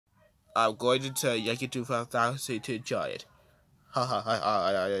I'm going to tell Yankiedude5000 to enjoy it. Ha ha ha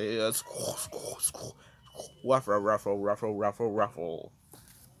ha! Yes. Ruffle, ruffle, ruffle, ruffle, ruffle.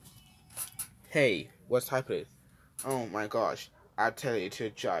 Hey, what's happening? Oh my gosh! I tell you to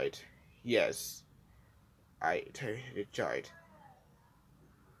enjoy it. Yes, I tell you to enjoy it.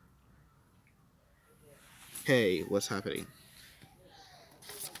 Hey, what's happening?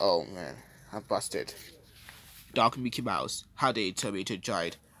 Oh man, I'm busted. Dog Mickey Mouse, how did you tell me to enjoy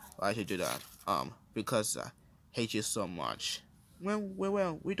it? Why should do that? Because I hate you so much.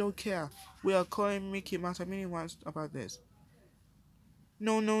 Well, we don't care. We are calling Mickey Mouse and Minnie Mouse about this.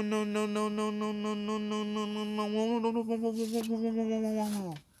 No, no, no, no, no, no, no, no, no, no, no, no,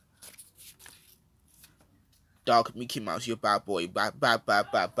 no. Dog Mickey Mouse, you bad boy, bad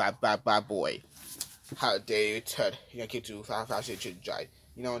boy. How dare you tell Yankee to 5,000 to enjoy?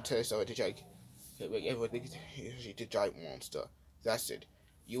 You know, tell us to enjoy. Everything is a giant monster. That's it.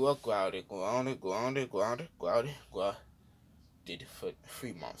 You are grounded for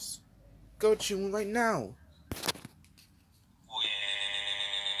 3 months. Go to him right now.